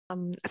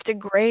I have to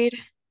grade,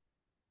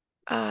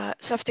 so I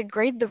have to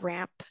grade the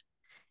ramp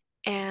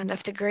and I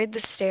have to grade the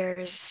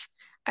stairs.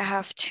 I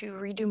have to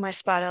redo my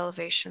spot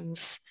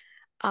elevations.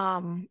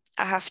 I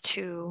have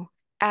to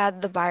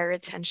add the buyer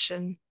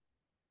retention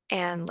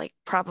and like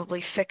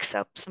probably fix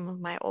up some of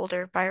my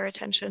older buyer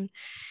retention.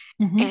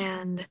 Mm-hmm.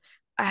 And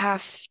I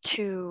have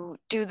to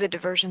do the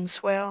diversion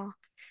swale.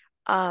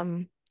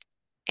 Um,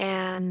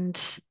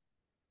 and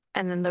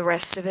and then the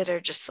rest of it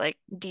are just like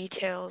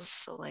details,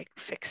 so like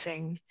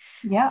fixing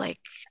Yeah. like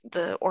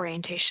the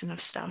orientation of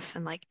stuff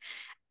and like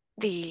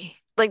the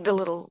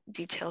little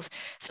details.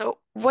 So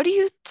what do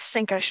you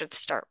think I should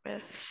start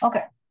with?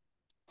 Okay.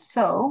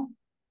 So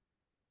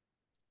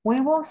we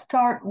will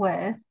start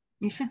with,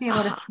 you should be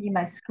able to Uh-huh. see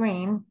my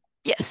screen.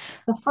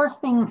 Yes. The first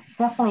thing,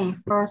 definitely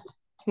first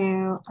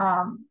to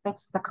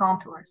fix the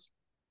contours.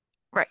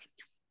 Right.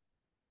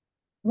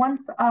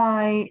 Once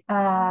I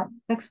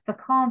fix the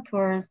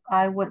contours,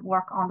 I would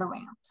work on the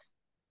ramps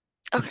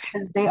Okay.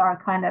 because they are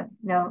kind of,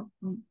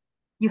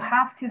 you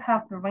have to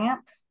have the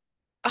ramps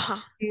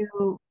Uh-huh.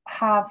 to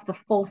have the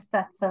full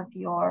sets of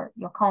your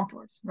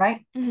contours,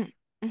 right? Hmm.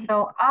 Hmm.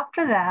 So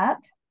after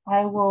that,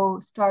 I will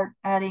start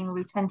adding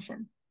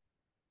retention.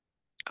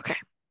 Okay.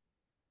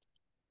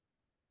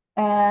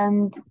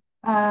 And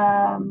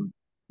um,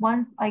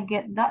 once I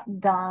get that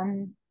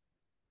done,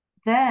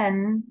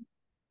 then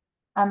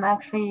I'm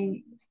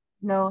actually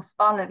no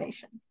spot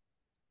elevations.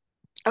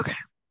 Okay.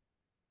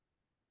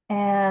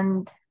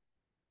 And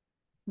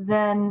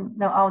then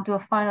no, I'll do a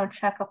final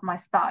check of my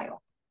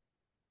style.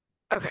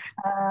 Okay.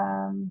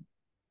 Um,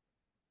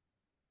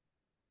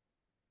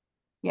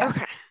 yeah,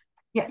 Okay.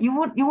 yeah, you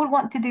would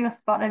want to do your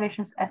spot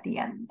elevations at the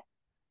end.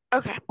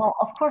 Okay. Well,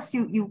 of course,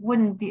 you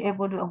wouldn't be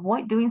able to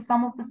avoid doing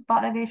some of the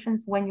spot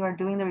elevations when you are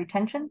doing the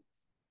retention.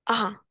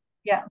 Uh-huh.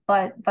 Yeah,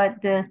 but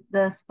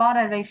the spot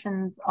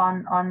elevations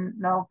on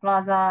no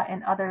plaza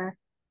and other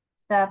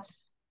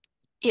steps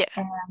Yeah.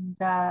 and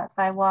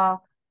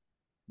sidewalk,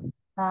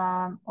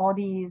 all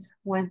these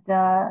would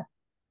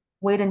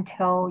wait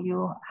until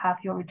you have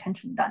your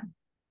retention done.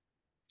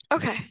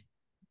 Okay.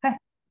 Okay.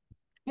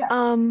 Yeah.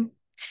 Um,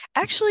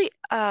 actually,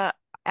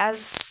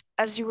 as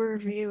you were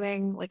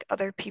reviewing like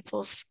other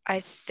people's, I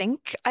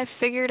think I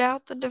figured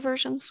out the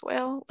diversion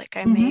swale. Like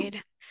I Mm-hmm.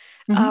 made.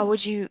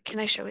 Mm-hmm. Can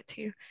I show it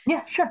to you?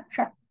 Yeah, sure,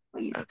 sure.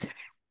 Please. Okay.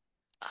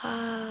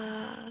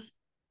 Uh,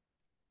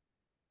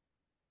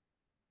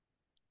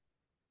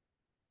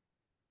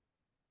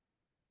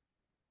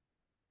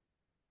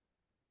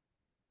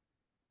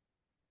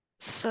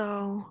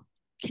 so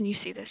can you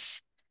see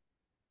this?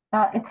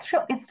 It's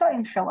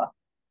starting to show up.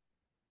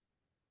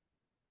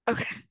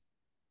 Okay.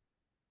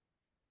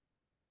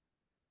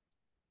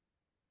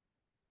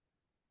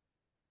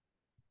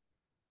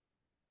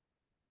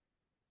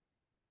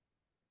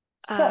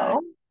 Uh,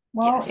 So,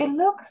 well, it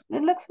yes.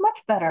 looks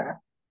much better.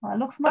 It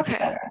looks much Okay.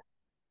 better.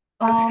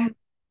 Okay. Um,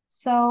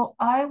 so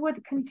I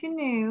would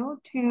continue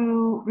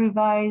to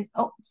revise.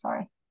 Oh,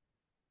 sorry.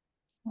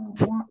 I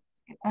want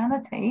to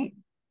annotate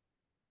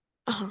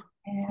Uh-huh.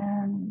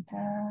 and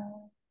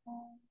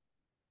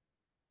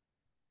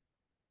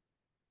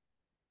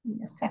give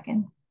me a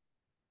second.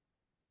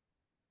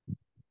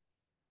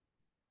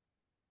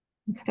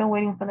 I'm still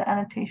waiting for the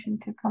annotation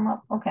to come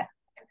up. Okay.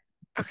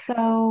 Okay.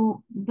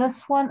 So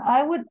this one,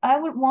 I would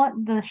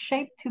want the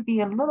shape to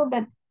be a little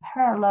bit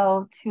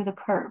parallel to the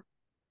curve.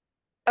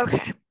 Okay.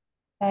 Okay.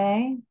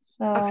 Okay.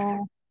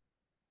 So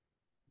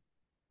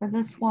for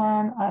this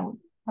one, I would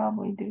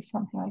probably do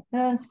something like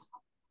this.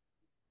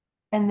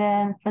 And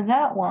then for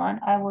that one,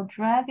 I will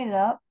drag it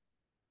up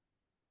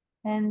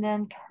and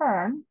then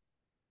turn.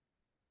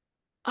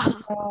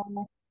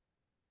 Uh-huh.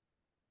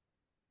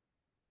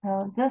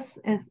 So this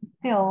is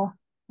still,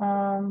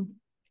 and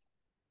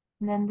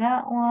then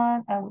that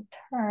one, I would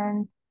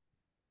turn.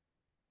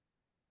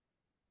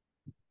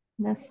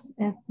 This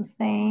is the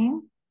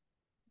same.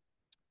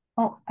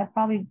 Oh, I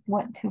probably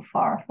went too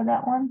far for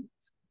that one.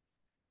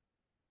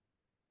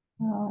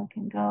 I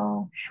can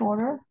go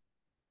shorter.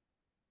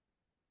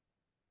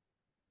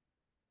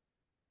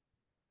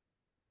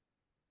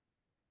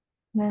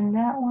 Then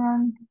that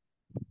one,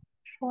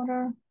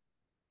 shorter.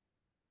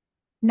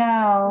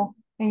 Now,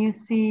 can you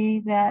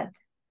see that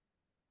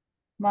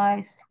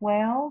my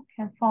swale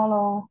can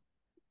follow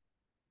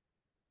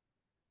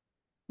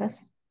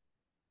this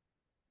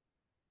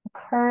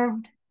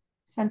curved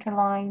center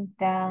line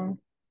down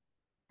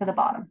to the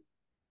bottom?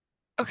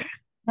 Does Okay.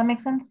 that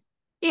make sense?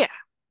 Yeah.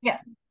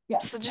 Yeah.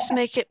 Yes. So just Okay.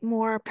 make it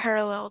more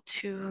parallel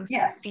to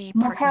Yes. the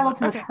More parking parallel lot.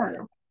 to the Okay.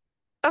 curve.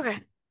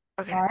 Okay.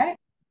 Okay. All right.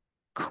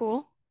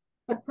 Cool.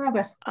 Good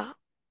progress. Uh,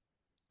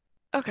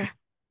 okay.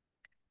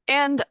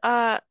 And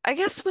I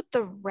guess with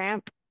the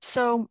ramp,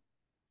 so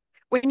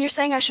when you're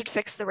saying I should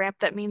fix the ramp,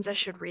 that means I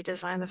should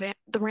redesign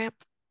the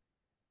ramp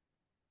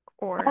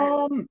or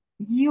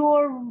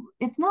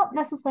It's not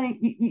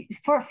necessarily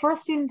for a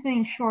student to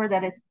ensure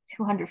that it's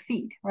 200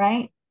 feet,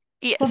 right?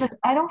 So yes. that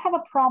I don't have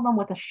a problem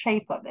with the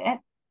shape of it.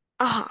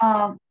 Uh-huh.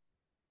 Um,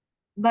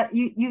 but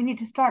you need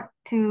to start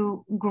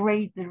to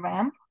grade the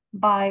ramp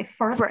by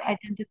first Right.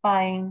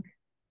 identifying.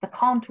 the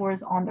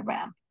contours on the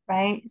ramp,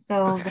 right?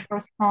 So the Okay.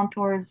 first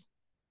contours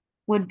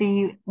would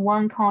be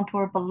one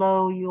contour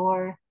below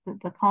the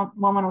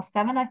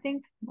 1107, I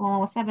think.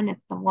 1107,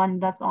 it's the one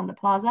that's on the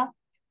plaza.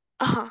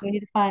 Uh-huh. So you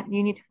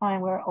need to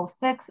find where oh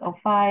 06, oh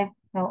 05,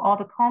 all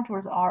the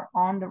contours are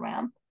on the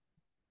ramp.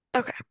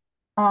 Okay.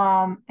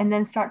 And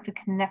then start to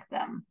connect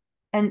them.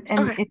 And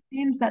Okay. it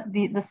seems that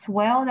the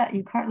swell that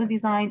you currently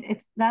designed,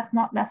 that's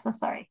not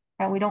necessary,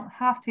 right? We don't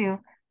have to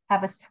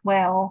have a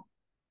swell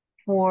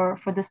for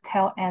this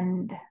tail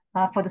end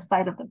for the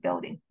side of the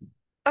building.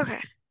 Okay.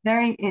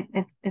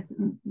 It's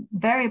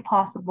very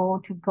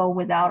possible to go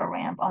without a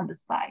ramp on the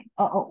side.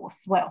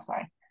 Swell,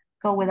 sorry.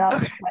 Go without a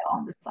Okay. swell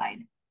on the side.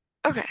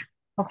 Okay.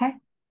 Okay.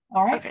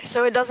 All right. Okay.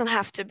 So it doesn't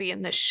have to be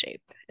in this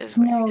shape, is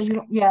what you're No, you saying.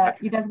 don't, yeah,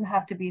 Okay. it doesn't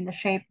have to be in the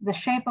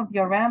shape of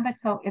your rabbit,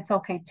 so it's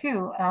okay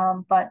too.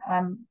 But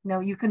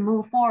you can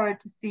move forward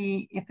to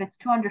see if it's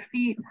 200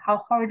 feet, how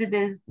hard it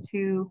is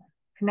to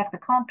connect the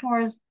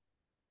contours.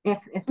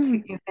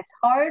 Mhm. If it's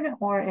hard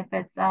or if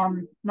it's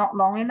not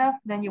long enough,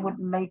 then you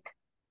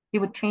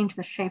would change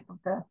the shape of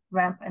the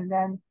ramp and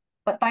then.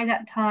 But by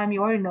that time,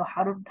 you already know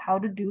how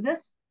to do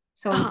this,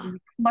 so it'll Uh-huh.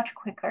 be much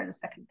quicker the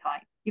second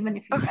time, even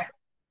if you Okay. have to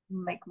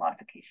make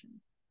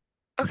modifications.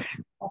 Okay.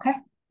 Okay.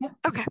 Yeah.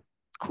 Okay.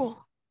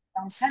 Cool.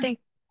 Sounds good. Thank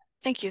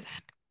thank you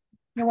then.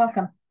 You're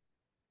welcome.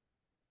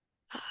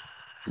 All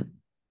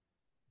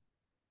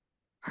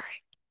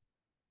right.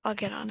 I'll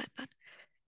get on it then.